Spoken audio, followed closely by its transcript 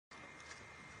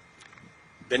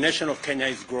The nation of Kenya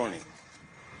is groaning.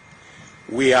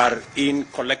 We are in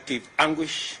collective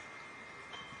anguish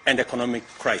and economic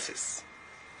crisis.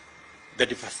 The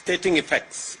devastating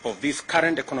effects of this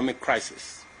current economic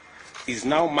crisis is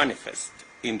now manifest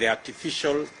in the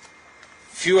artificial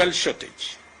fuel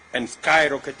shortage and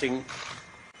skyrocketing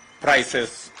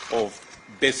prices of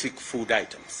basic food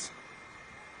items.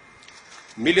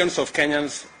 Millions of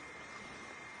Kenyans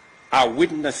are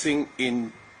witnessing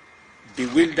in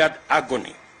bewildered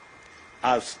agony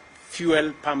as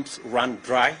fuel pumps run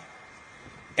dry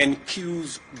and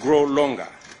queues grow longer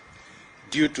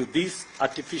due to this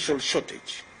artificial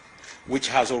shortage, which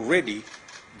has already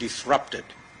disrupted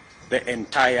the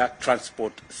entire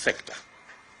transport sector.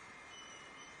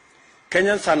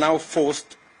 Kenyans are now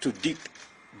forced to dig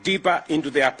deeper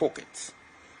into their pockets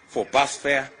for bus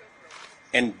fare,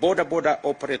 and border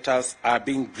operators are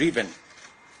being driven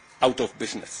out of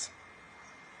business.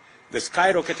 The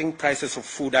skyrocketing prices of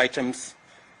food items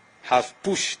have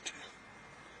pushed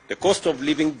the cost of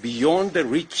living beyond the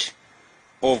reach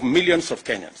of millions of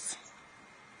Kenyans.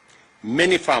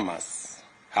 Many farmers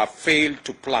have failed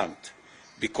to plant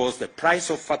because the price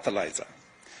of fertilizer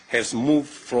has moved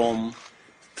from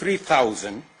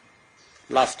 3,000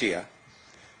 last year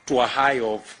to a high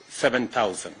of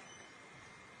 7,000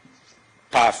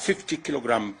 per 50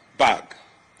 kilogram bag,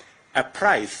 a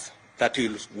price that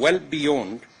is well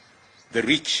beyond the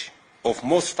reach of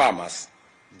most farmers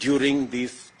during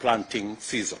this planting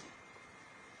season.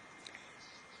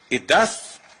 It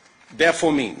thus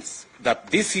therefore means that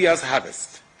this year's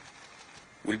harvest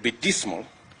will be dismal,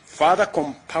 further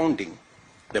compounding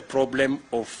the problem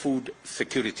of food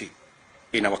security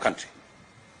in our country.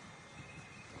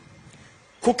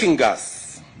 Cooking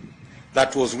gas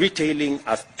that was retailing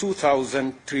at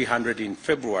 2,300 in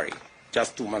February,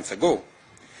 just 2 months ago,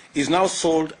 is now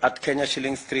sold at Kenya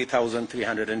shillings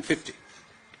 3,350.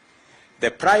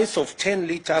 The price of 10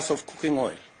 liters of cooking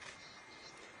oil,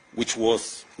 which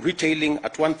was retailing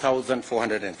at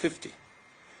 1,450,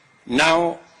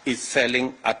 now is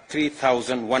selling at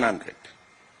 3,100.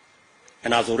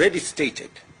 And as already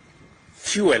stated,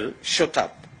 fuel shot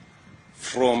up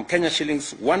from Kenya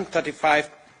shillings 135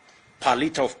 per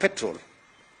liter of petrol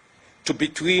to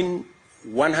between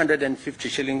 150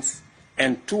 shillings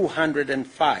and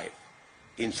 205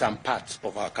 in some parts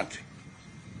of our country.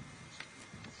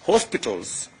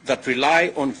 Hospitals that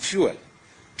rely on fuel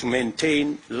to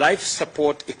maintain life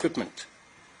support equipment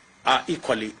are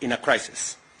equally in a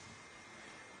crisis.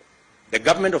 The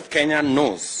government of Kenya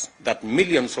knows that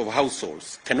millions of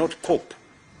households cannot cope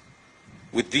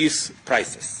with these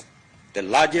prices. The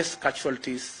largest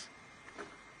casualties,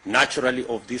 naturally,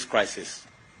 of this crisis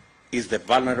is the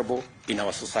vulnerable in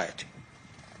our society.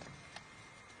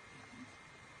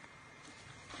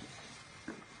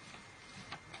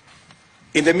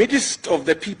 In the midst of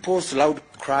the people's loud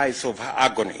cries of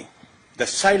agony, the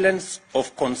silence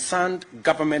of concerned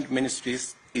government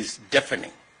ministries is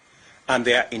deafening, and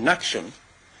their inaction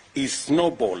is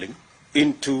snowballing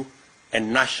into a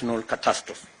national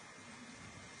catastrophe.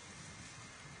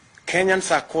 Kenyans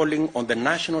are calling on the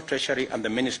National Treasury and the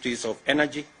Ministries of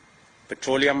Energy,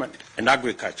 Petroleum and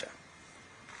Agriculture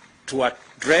to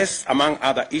address, among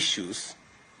other issues,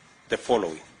 the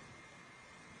following.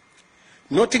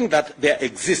 Noting that there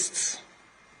exists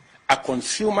a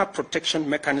consumer protection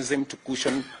mechanism to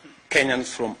cushion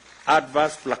Kenyans from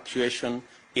adverse fluctuation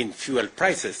in fuel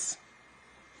prices,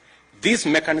 this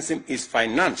mechanism is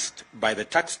financed by the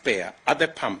taxpayer at the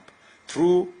pump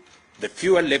through the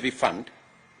Fuel Levy Fund.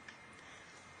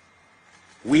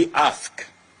 We ask,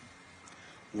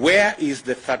 where is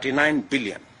the 39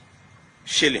 billion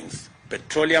shillings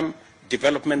Petroleum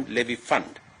Development Levy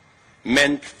Fund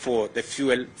meant for the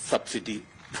fuel subsidy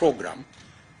program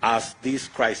as this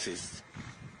crisis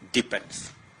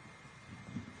deepens?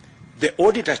 The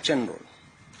Auditor General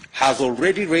has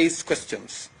already raised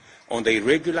questions on the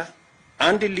irregular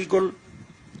and illegal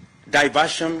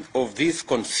diversion of these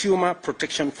consumer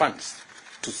protection funds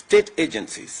to state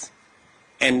agencies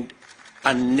and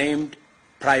unnamed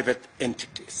private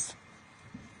entities.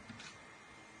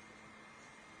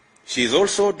 She has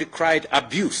also decried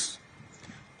abuse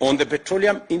on the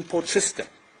petroleum import system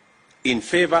in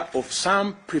favor of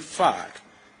some preferred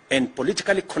and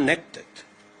politically connected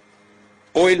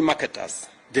oil marketers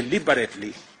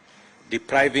deliberately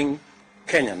depriving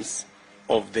Kenyans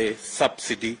of the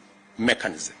subsidy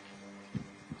mechanism.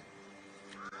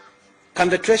 Can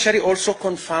the Treasury also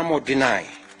confirm or deny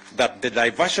that the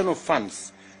diversion of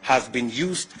funds has been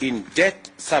used in debt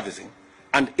servicing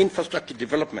and infrastructure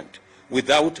development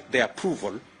without the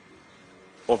approval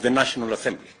of the National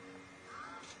Assembly?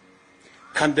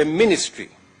 Can the Ministry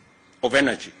of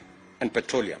Energy and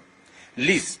Petroleum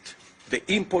list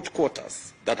the import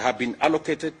quotas that have been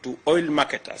allocated to oil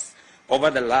marketers over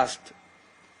the last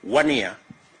 1 year,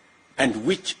 and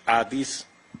which are these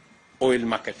oil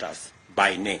marketers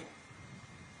by name.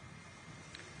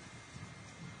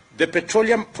 The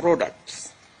Petroleum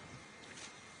Products,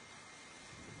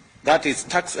 that is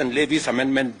Tax and Levies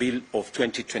Amendment Bill of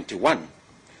 2021,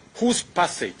 whose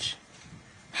passage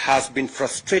has been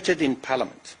frustrated in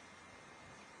Parliament,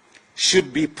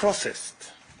 should be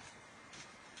processed,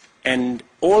 and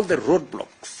all the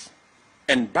roadblocks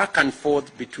and back and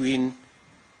forth between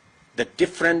the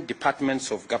different departments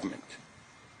of government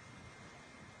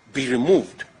be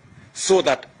removed, so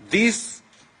that this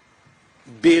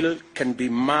bill can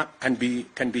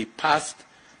be passed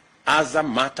as a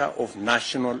matter of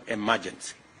national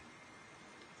emergency.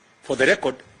 For the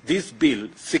record, this bill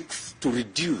seeks to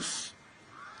reduce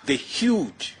the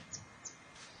huge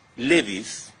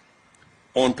levies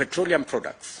on petroleum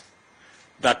products.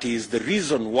 That is the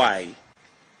reason why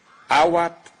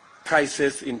our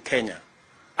prices in Kenya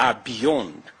are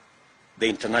beyond the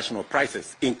international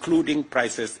prices, including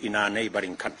prices in our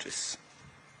neighboring countries.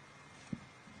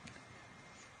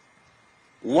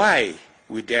 Why,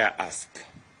 we dare ask,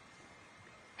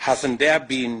 hasn't there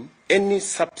been any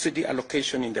subsidy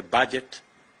allocation in the budget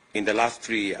in the last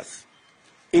 3 years,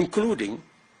 including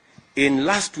in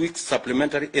last week's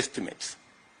supplementary estimates,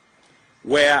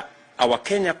 where our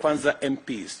Kenya Kwanza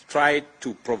MPs tried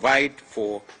to provide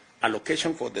for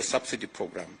allocation for the subsidy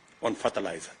program on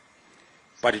fertilizer,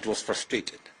 but it was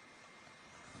frustrated.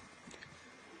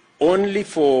 Only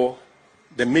for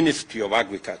the Ministry of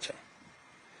Agriculture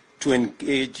to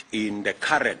engage in the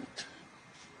current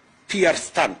PR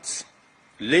stunts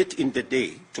late in the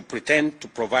day to pretend to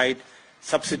provide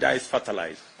subsidized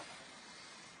fertilizer.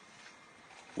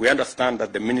 We understand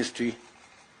that the ministry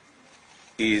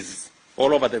is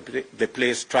all over the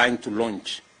place trying to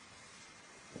launch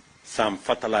some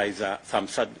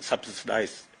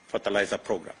subsidized fertilizer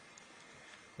program.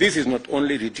 This is not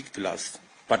only ridiculous,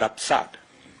 but absurd.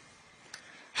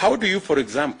 How do you, for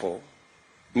example,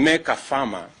 make a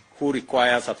farmer who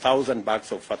requires 1,000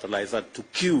 bags of fertilizer to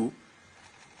queue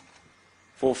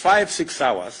for 5-6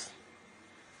 hours,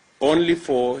 only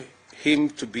for him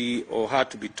to be or her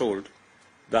to be told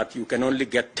that you can only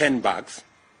get 10 bags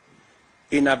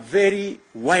in a very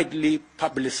widely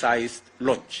publicized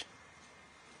launch?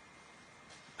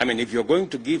 I mean, if you're going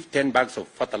to give 10 bags of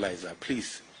fertilizer,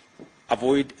 please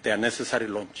avoid the unnecessary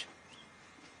launch.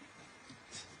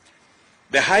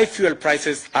 The high fuel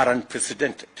prices are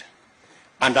unprecedented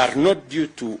and are not due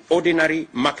to ordinary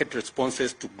market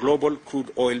responses to global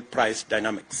crude oil price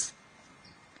dynamics.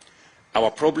 Our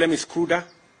problem is cruder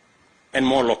and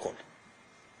more local.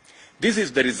 This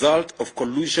is the result of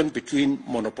collusion between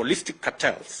monopolistic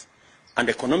cartels and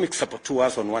economic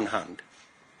saboteurs on one hand,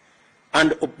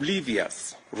 and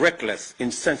oblivious, reckless,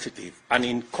 insensitive, and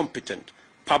incompetent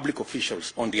public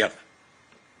officials on the other.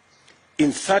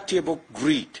 Insatiable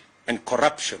greed and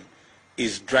corruption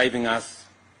is driving us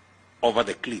over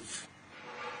the cliff.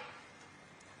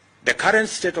 The current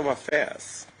state of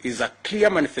affairs is a clear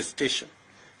manifestation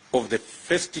of the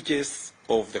vestiges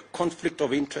of the conflict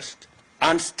of interest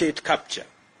and state capture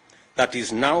that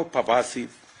is now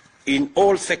pervasive in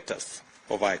all sectors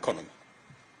of our economy.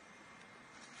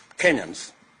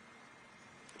 Kenyans,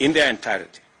 in their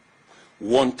entirety,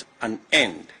 want an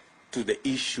end to the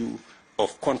issue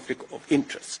of conflict of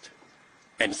interest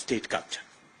and state capture.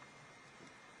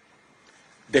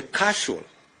 The casual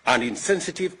and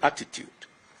insensitive attitude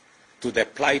to the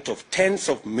plight of tens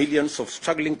of millions of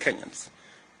struggling Kenyans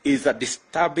is a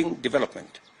disturbing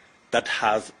development that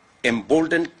has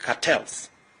emboldened cartels,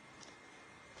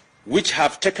 which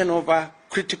have taken over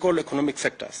critical economic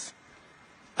sectors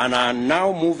and are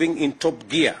now moving in top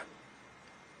gear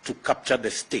to capture the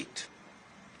state.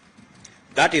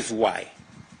 That is why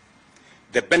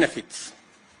the benefits,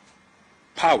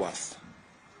 powers,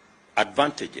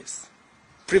 advantages,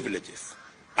 privileges,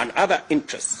 and other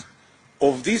interests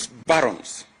of these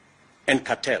barons and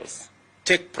cartels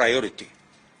take priority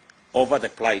over the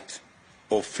plight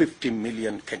of 50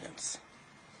 million Kenyans.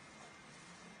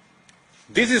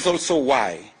 This is also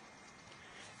why,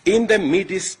 in the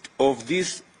midst of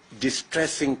this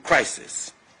distressing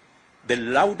crisis, the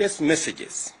loudest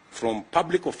messages from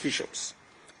public officials,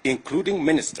 including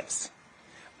ministers,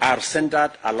 are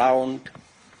centered around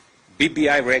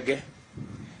BBI reggae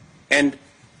and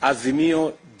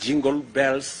Azimio jingle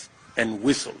bells and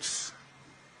whistles.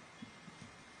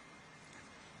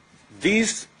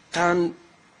 These turn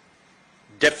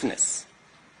deafness,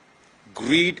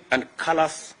 greed, and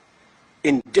callous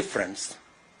indifference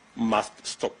must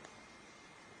stop.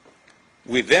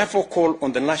 We therefore call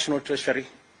on the National Treasury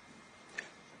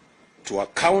to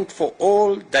account for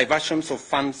all diversions of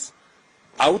funds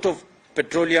out of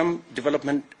Petroleum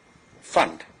Development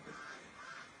Fund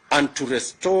and to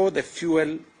restore the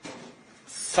fuel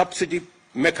subsidy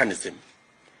mechanism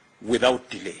without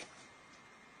delay.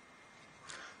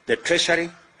 The Treasury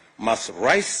must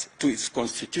rise to its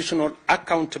constitutional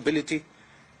accountability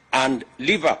and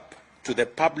live up to the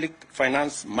Public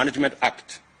Finance Management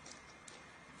Act.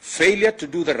 Failure to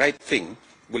do the right thing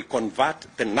will convert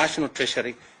the National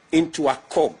Treasury into a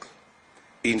cog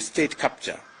in state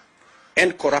capture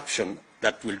and corruption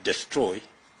that will destroy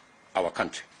our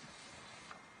country.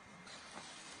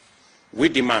 We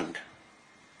demand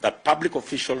that public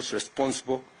officials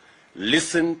responsible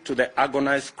listen to the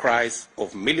agonized cries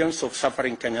of millions of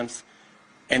suffering Kenyans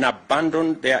and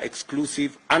abandon their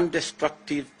exclusive and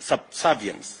destructive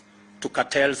subservience to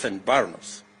cartels and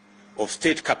barons of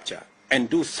state capture and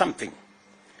do something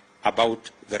about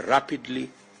the rapidly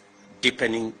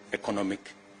deepening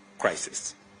economic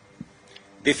crisis.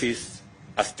 This is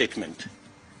a statement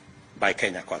by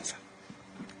Kenya Kwanza.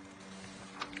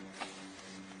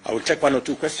 I will take one or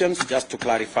two questions just to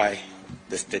clarify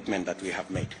the statement that we have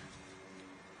made.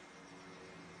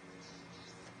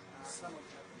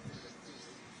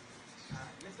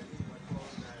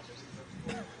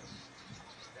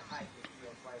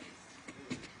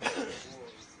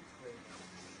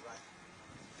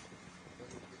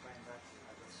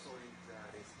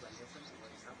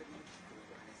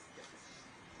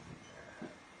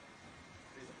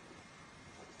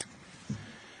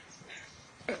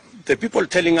 The people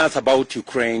telling us about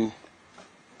Ukraine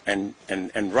and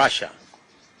Russia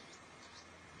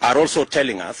are also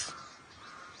telling us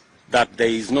that there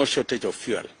is no shortage of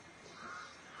fuel.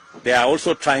 They are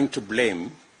also trying to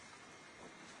blame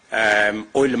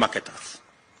oil marketers.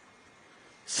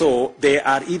 So they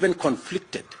are even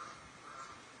conflicted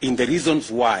in the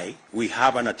reasons why we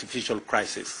have an artificial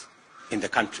crisis in the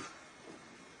country.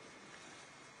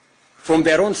 From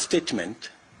their own statement,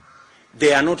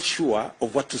 they are not sure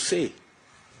of what to say.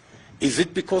 Is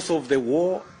it because of the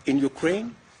war in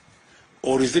Ukraine,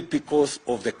 or is it because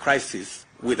of the crisis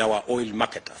with our oil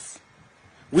marketers?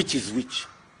 Which is which?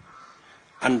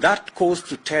 And that goes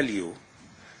to tell you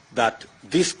that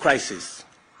this crisis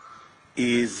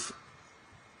is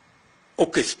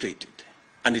orchestrated,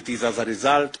 and it is as a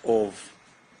result of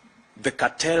the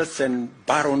cartels and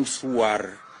barons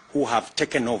who have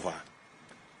taken over,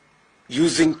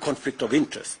 using conflict of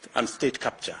interest and state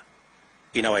capture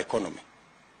in our economy.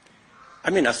 I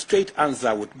mean, a straight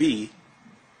answer would be,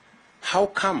 how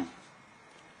come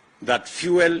that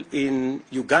fuel in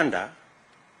Uganda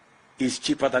is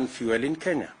cheaper than fuel in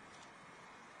Kenya?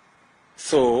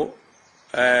 So,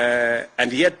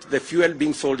 and yet the fuel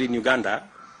being sold in Uganda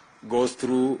goes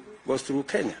through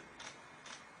Kenya.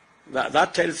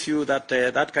 That tells you that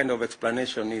that kind of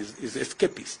explanation is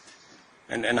escapist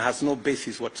and has no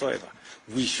basis whatsoever.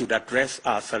 We should address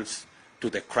ourselves to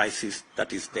the crisis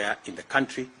that is there in the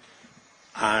country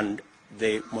and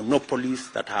the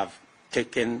monopolies that have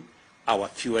taken our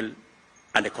fuel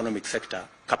and economic sector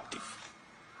captive.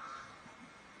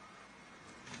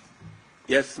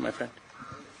 Yes, my friend.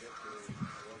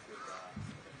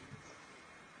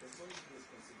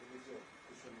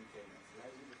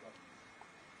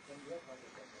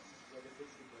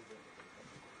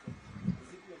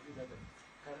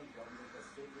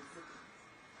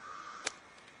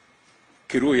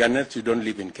 Kiru, Yanet, you don't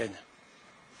live in Kenya.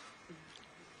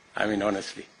 I mean,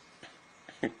 honestly.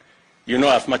 You know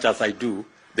as much as I do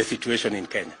the situation in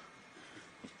Kenya.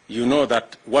 You know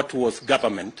that what was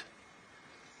government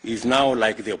is now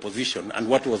like the opposition, and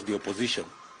what was the opposition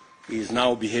is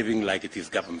now behaving like it is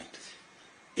government.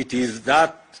 It is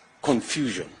that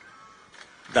confusion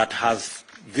that has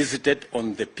visited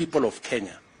on the people of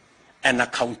Kenya an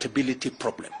accountability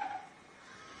problem,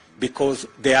 because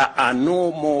there are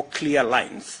no more clear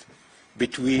lines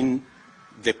between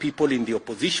the people in the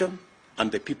opposition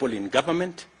and the people in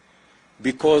government,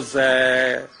 because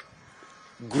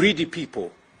greedy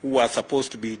people who are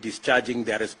supposed to be discharging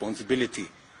their responsibility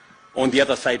on the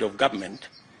other side of government,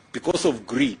 because of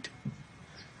greed,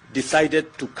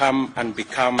 decided to come and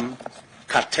become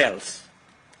cartels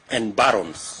and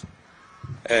barons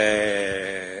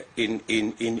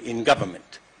in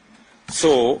government.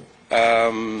 So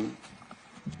the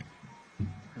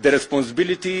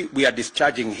responsibility we are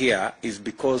discharging here is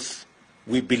because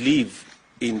we believe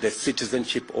in the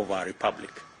citizenship of our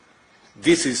republic.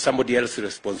 This is somebody else's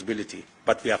responsibility,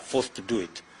 but we are forced to do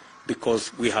it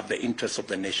because we have the interests of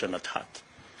the nation at heart,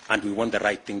 and we want the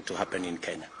right thing to happen in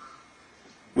Kenya.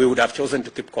 We would have chosen to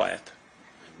keep quiet,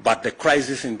 But the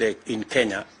crisis in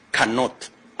Kenya cannot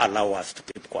allow us to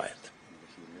keep quiet.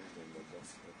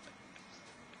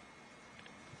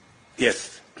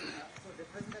 Yes. So the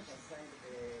President has signed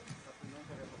a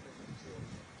supplementary appropriation bill.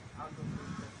 Out of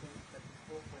which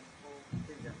 34.4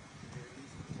 billion to be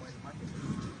released to oil markets.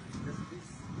 Does this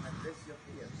address your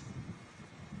fears?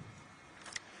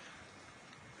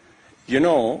 You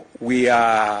know, we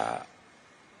are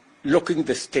locking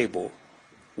the stable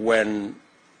when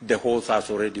the horse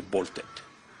has already bolted.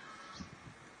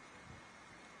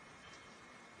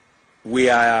 We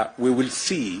will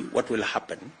see what will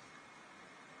happen,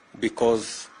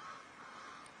 because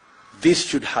this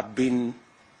should have been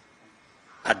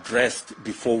addressed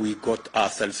before we got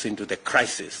ourselves into the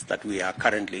crisis that we are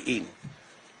currently in,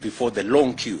 before the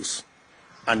long queues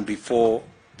and before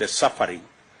the suffering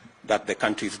that the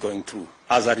country is going through.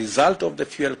 As a result of the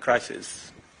fuel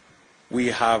crisis, we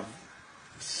have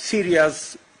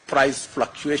serious price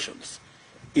fluctuations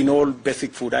in all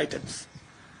basic food items,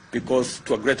 because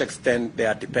to a great extent they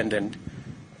are dependent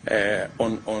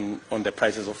on the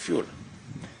prices of fuel.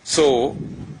 So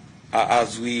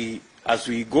as we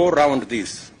go around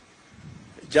this,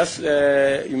 just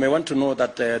you may want to know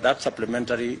that that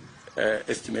supplementary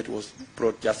estimate was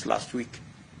brought just last week.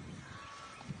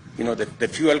 You know, the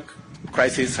fuel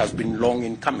crisis has been long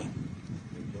in coming.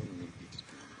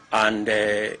 And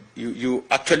you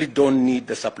actually don't need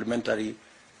the supplementary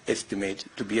estimate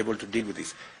to be able to deal with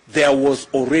this. There was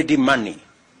already money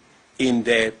in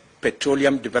the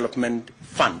Petroleum Development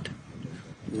Fund.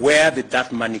 Where did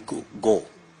that money go?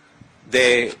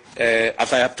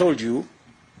 As I have told you,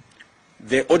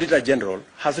 the Auditor General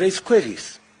has raised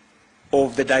queries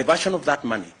of the diversion of that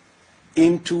money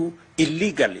into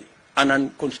illegally and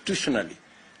unconstitutionally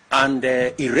and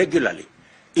irregularly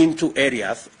into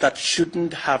areas that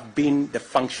shouldn't have been the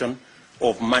function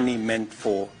of money meant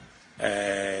for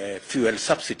fuel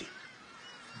subsidy.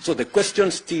 So the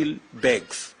question still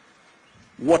begs,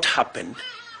 what happened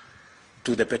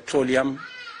to the Petroleum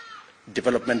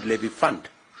Development Levy Fund?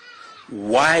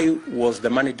 Why was the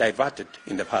money diverted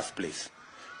in the first place?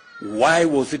 Why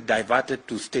was it diverted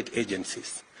to state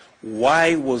agencies?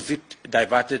 Why was it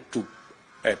diverted to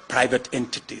private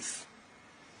entities?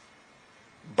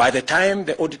 By the time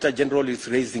the Auditor General is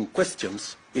raising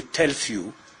questions, it tells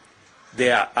you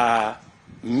there are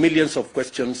millions of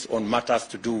questions on matters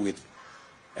to do with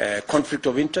conflict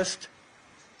of interest,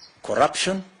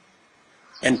 corruption,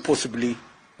 and possibly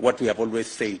what we have always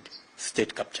said,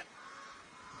 state capture.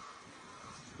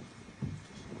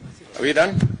 Are we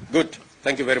done? Good.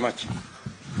 Thank you very much.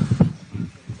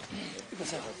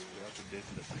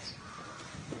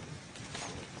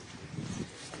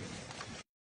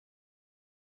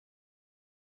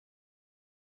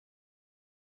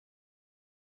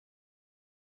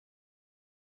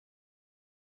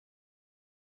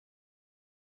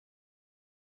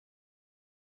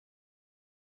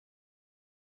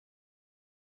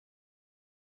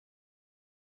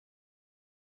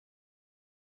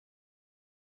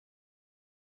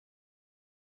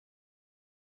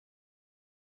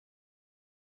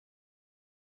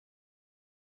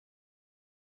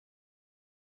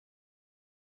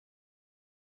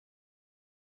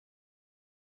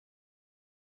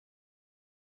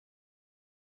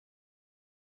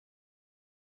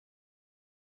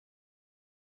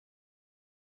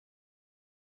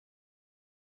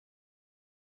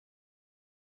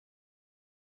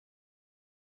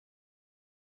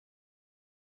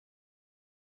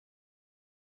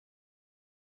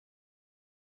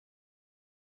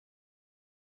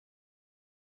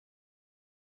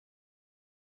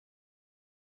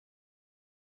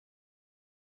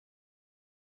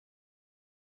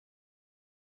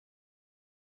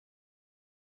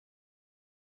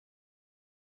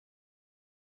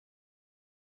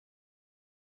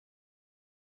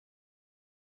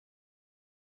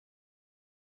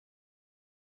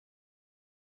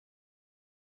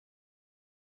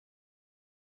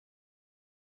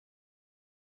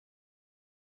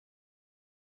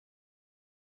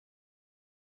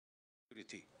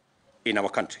 In our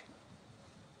country.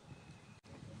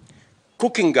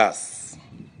 Cooking gas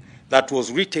that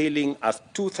was retailing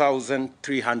at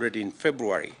 2,300 in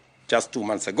February, just 2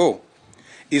 months ago,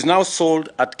 is now sold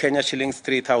at Kenya shillings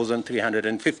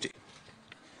 3,350.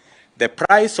 The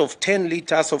price of 10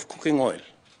 liters of cooking oil,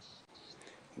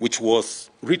 which was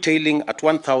retailing at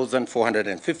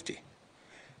 1,450,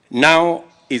 now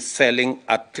is selling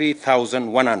at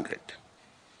 3,100.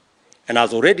 And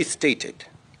as already stated,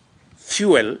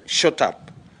 fuel shot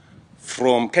up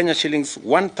from Kenya shillings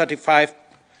 135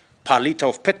 per liter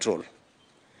of petrol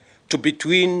to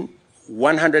between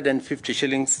 150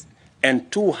 shillings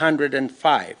and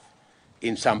 205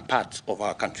 in some parts of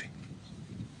our country.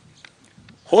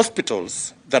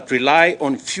 Hospitals that rely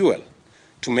on fuel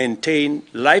to maintain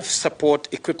life support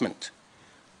equipment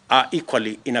are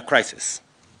equally in a crisis.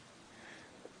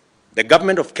 The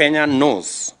government of Kenya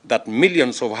knows that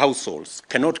millions of households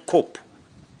cannot cope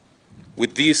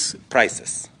with these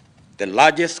prices. The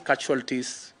largest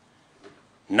casualties,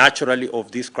 naturally,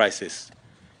 of this crisis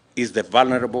is the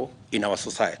vulnerable in our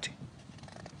society.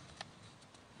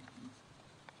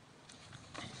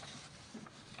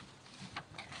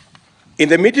 In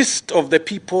the midst of the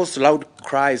people's loud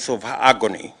cries of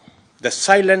agony, the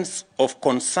silence of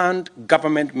concerned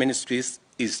government ministries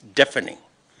is deafening,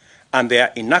 and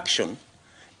their inaction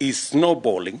is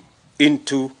snowballing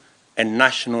into a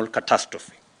national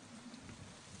catastrophe.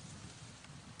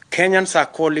 Kenyans are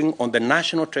calling on the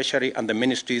National Treasury and the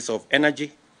Ministries of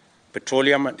Energy,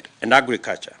 Petroleum and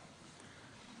Agriculture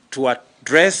to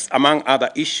address, among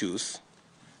other issues,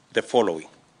 the following.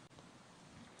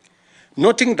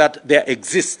 Noting that there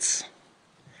exists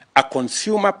a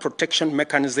consumer protection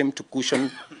mechanism to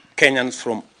cushion Kenyans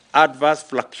from adverse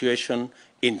fluctuation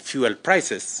in fuel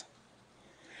prices,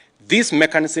 this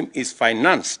mechanism is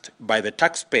financed by the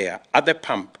taxpayer at the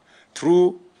pump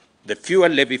through the Fuel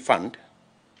Levy Fund.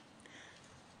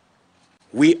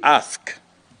 We ask,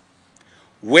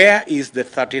 where is the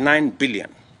 39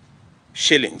 billion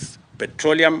shillings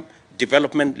Petroleum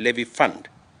Development Levy Fund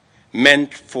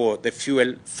meant for the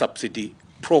fuel subsidy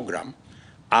program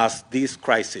as this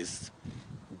crisis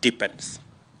deepens?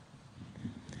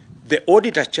 The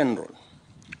Auditor General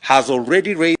has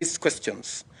already raised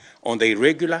questions on the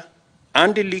irregular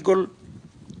and illegal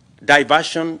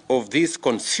diversion of these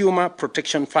consumer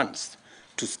protection funds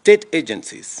to state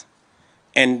agencies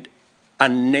and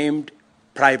unnamed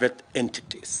private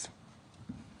entities.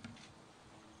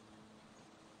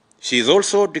 She has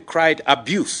also decried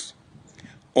abuse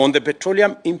on the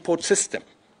petroleum import system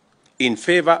in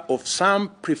favor of some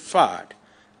preferred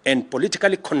and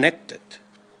politically connected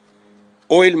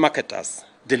oil marketers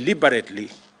deliberately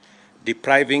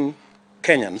depriving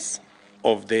Kenyans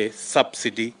of the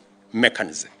subsidy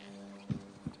mechanism.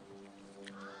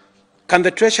 Can the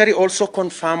Treasury also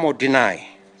confirm or deny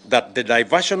that the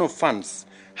diversion of funds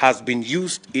has been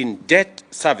used in debt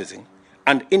servicing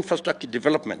and infrastructure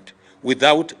development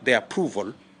without the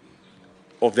approval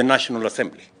of the National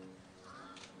Assembly?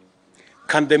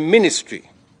 Can the Ministry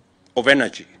of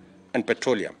Energy and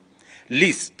Petroleum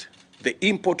list the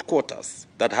import quotas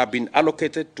that have been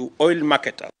allocated to oil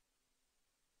marketers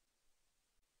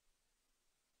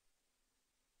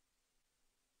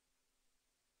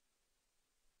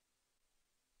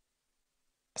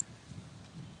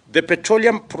the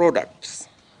petroleum products,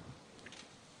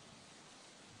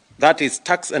 that is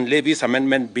Tax and Levies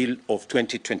Amendment Bill of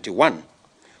 2021,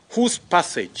 whose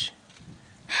passage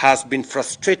has been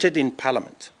frustrated in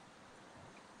Parliament,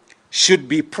 should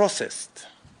be processed,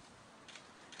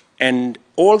 and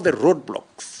all the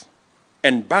roadblocks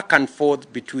and back and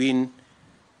forth between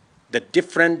the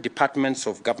different departments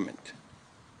of government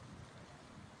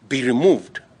be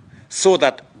removed so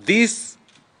that this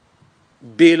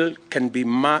bill can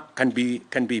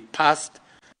be passed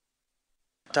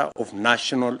of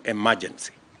national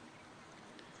emergency.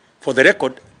 For the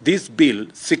record, this bill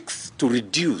seeks to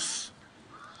reduce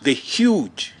the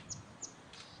huge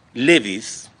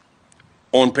levies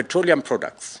on petroleum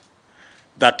products.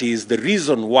 That is the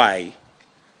reason why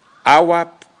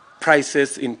our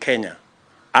prices in Kenya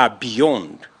are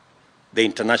beyond the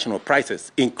international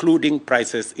prices, including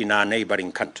prices in our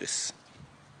neighboring countries.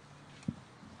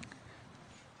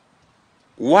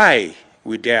 Why,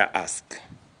 we dare ask,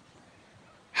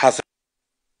 has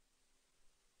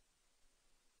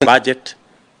a budget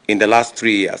in the last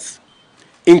 3 years,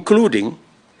 including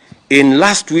in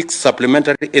last week's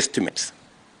supplementary estimates,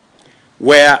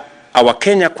 where our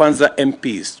Kenya Kwanza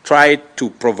MPs tried to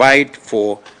provide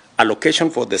for allocation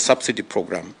for the subsidy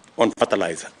program on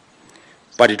fertilizer,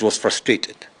 but it was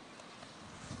frustrated.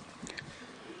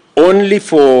 Only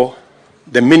for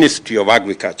the Ministry of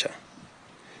Agriculture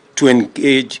to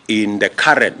engage in the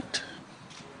current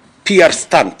PR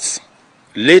stunts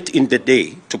late in the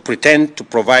day to pretend to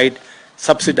provide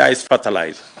subsidized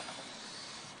fertilizer.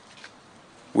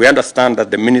 We understand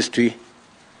that the ministry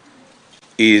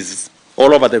is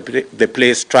all over the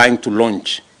place trying to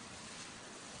launch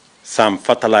some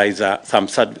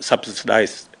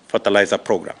subsidized fertilizer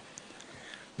program.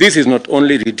 This is not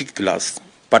only ridiculous,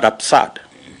 but absurd.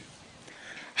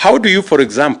 How do you, for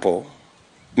example,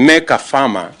 make a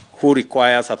farmer who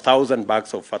requires 1,000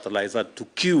 bags of fertilizer to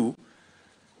queue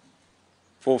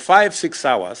for 5-6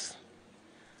 hours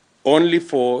only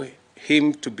for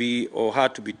him to be or her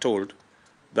to be told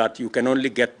that you can only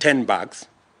get 10 bags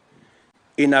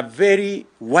in a very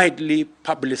widely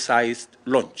publicized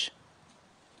launch.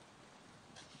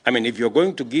 I mean, if you're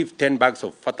going to give 10 bags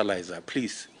of fertilizer,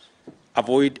 please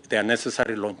avoid the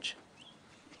unnecessary launch.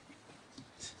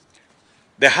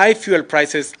 The high fuel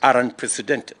prices are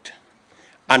unprecedented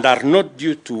and are not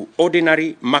due to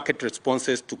ordinary market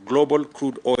responses to global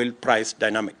crude oil price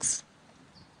dynamics.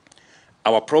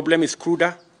 Our problem is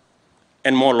cruder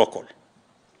and more local.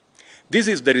 This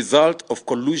is the result of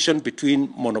collusion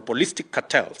between monopolistic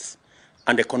cartels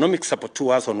and economic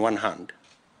saboteurs on one hand,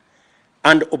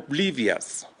 and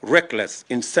oblivious, reckless,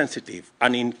 insensitive,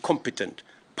 and incompetent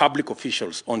public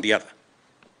officials on the other.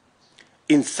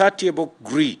 Insatiable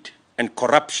greed and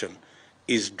corruption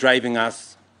is driving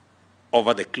us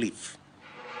over the cliff.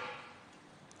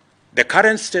 The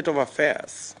current state of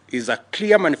affairs is a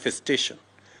clear manifestation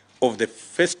of the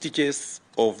vestiges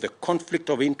of the conflict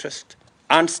of interest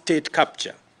and state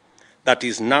capture that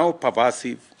is now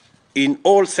pervasive in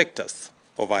all sectors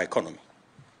of our economy.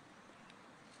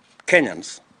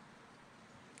 Kenyans,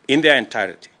 in their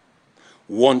entirety,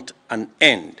 want an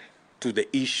end to the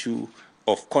issue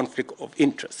of conflict of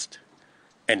interest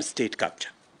and state capture.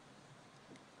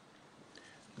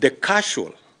 The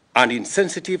casual and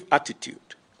insensitive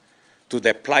attitude to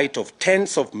the plight of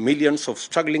tens of millions of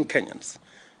struggling Kenyans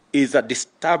is a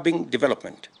disturbing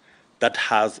development that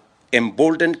has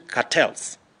emboldened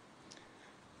cartels,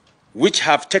 which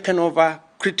have taken over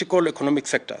critical economic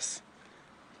sectors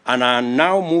and are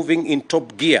now moving in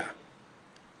top gear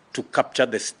to capture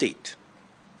the state.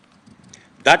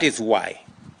 That is why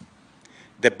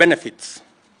the benefits,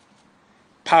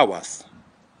 powers,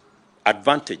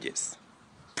 advantages,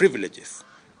 privileges,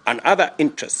 and other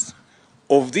interests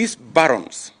of these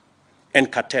barons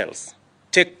and cartels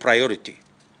take priority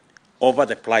over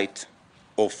the plight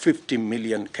of 50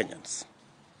 million Kenyans.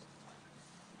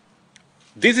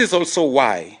 This is also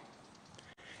why,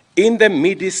 in the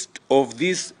midst of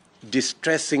this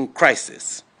distressing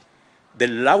crisis, the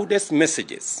loudest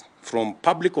messages from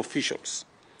public officials,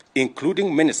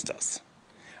 including ministers,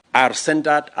 are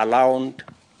centered around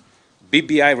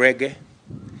BBI reggae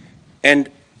and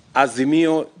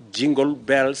Azimio jingle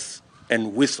bells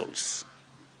and whistles.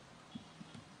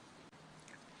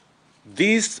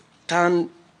 These turn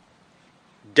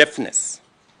deafness,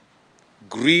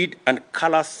 greed, and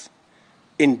callous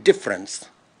indifference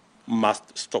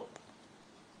must stop.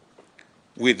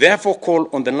 We therefore call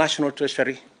on the National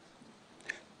Treasury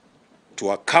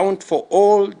to account for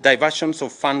all diversions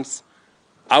of funds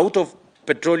out of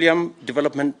Petroleum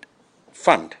Development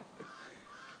Fund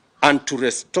and to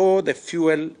restore the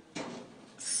fuel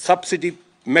subsidy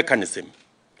mechanism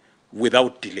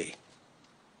without delay.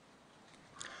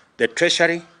 The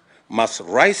Treasury must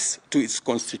rise to its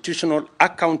constitutional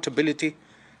accountability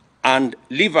and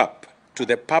live up to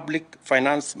the Public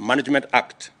Finance Management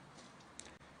Act.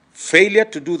 Failure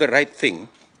to do the right thing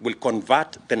will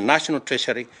convert the National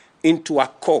Treasury into a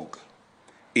cog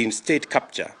in state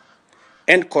capture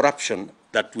and corruption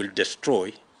that will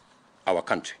destroy our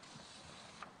country.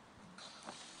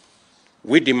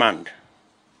 We demand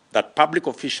that public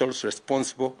officials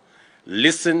responsible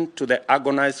listen to the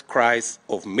agonized cries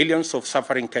of millions of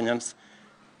suffering Kenyans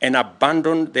and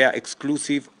abandon their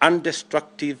exclusive and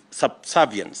destructive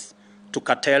subservience to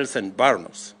cartels and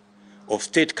barons of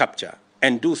state capture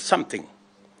and do something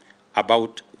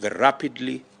about the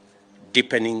rapidly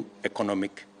deepening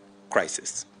economic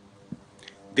crisis.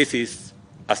 This is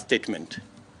a statement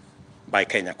by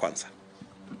Kenya Kwanza.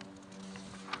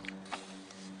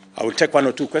 I will take one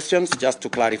or two questions just to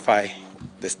clarify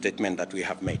the statement that we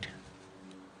have made.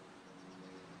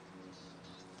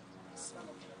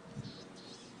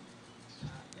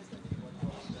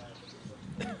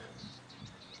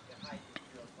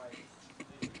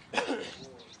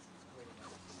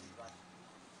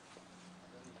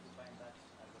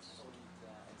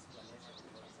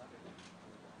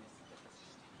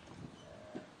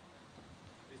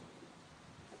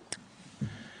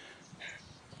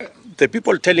 The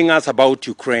people telling us about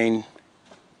Ukraine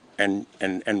and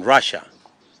Russia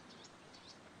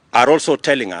are also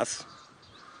telling us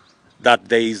that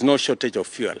there is no shortage of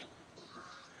fuel.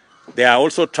 They are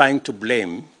also trying to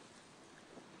blame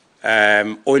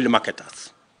oil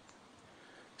marketers.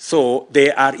 So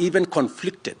they are even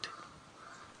conflicted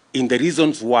in the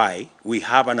reasons why we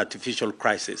have an artificial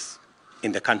crisis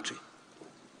in the country.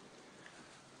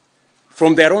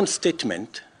 From their own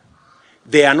statement,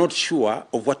 they are not sure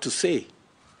of what to say.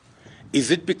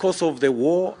 Is it because of the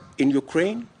war in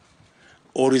Ukraine,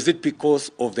 or is it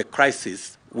because of the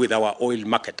crisis with our oil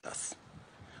marketers?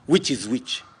 Which is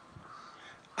which?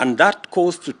 And that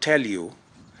goes to tell you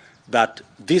that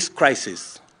this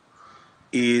crisis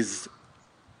is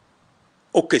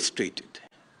orchestrated,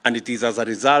 and it is as a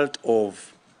result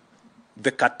of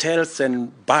the cartels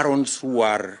and barons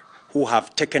who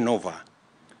have taken over,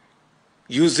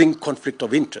 using conflict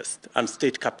of interest and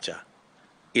state capture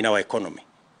in our economy.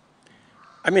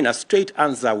 I mean, a straight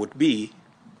answer would be,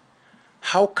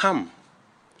 how come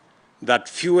that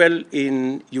fuel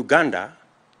in Uganda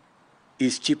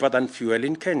is cheaper than fuel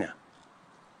in Kenya?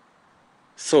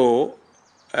 So,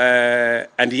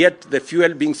 and yet the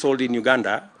fuel being sold in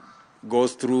Uganda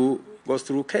goes through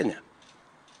Kenya.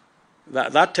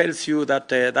 That tells you that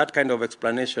that kind of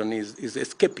explanation is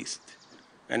escapist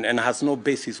and has no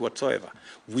basis whatsoever.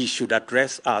 We should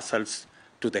address ourselves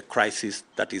to the crisis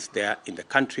that is there in the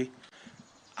country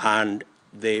and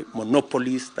the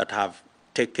monopolies that have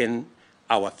taken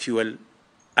our fuel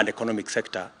and economic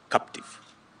sector captive.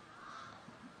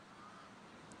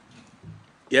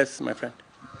 Yes, my friend.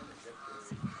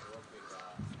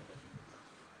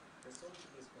 The sole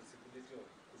responsibility of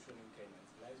cushioning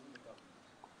Kenyans lies with the government.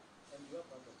 And you are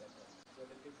part of that government. You are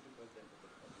the deputy president of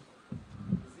the Republic of Kenya.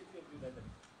 Is it your view that the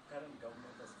current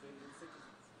government has failed its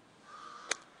citizens?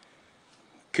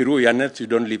 Kiru, Yanet, you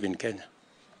don't live in Kenya.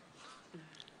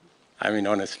 I mean,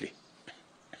 honestly.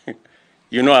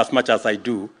 You know as much as I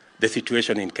do the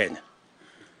situation in Kenya.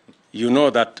 You know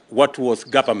that what was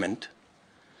government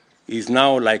is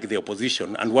now like the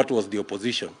opposition, and what was the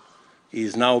opposition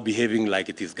is now behaving like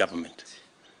it is government.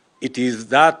 It is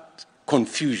that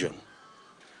confusion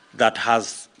that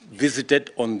has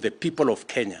visited on the people of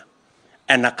Kenya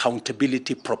an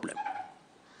accountability problem,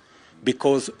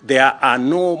 because there are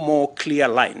no more clear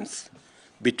lines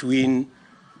between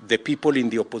the people in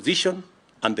the opposition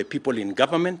and the people in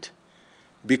government,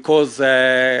 because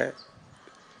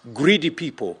greedy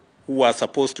people who are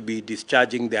supposed to be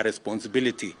discharging their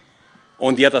responsibility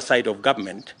on the other side of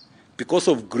government, because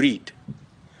of greed,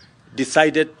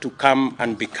 decided to come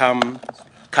and become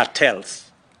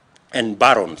cartels and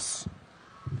barons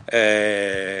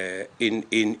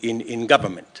in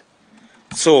government.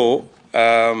 So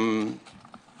the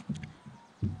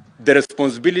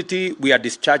responsibility we are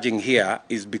discharging here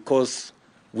is because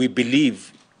we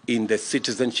believe in the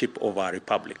citizenship of our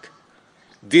republic.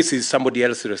 This is somebody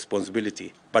else's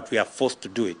responsibility, but we are forced to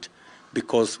do it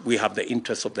because we have the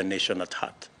interests of the nation at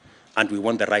heart, and we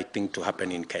want the right thing to happen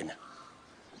in Kenya.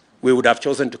 We would have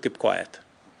chosen to keep quiet,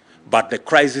 but the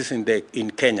crisis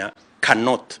in Kenya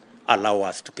cannot allow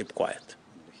us to keep quiet.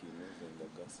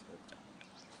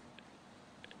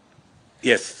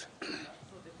 Yes.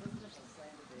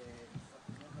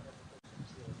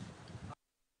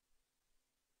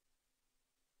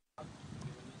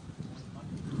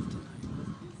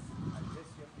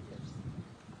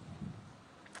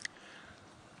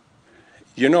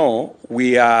 You know,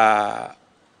 we are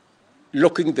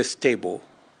locking the stable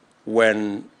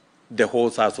when the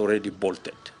horse has already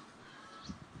bolted.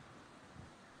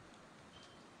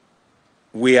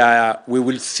 We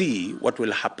will see what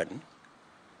will happen,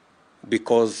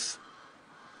 because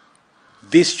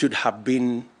this should have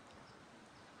been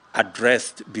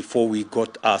addressed before we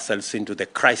got ourselves into the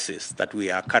crisis that we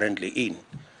are currently in,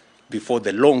 before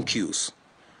the long queues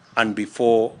and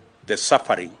before the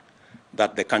suffering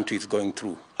that the country is going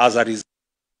through as a result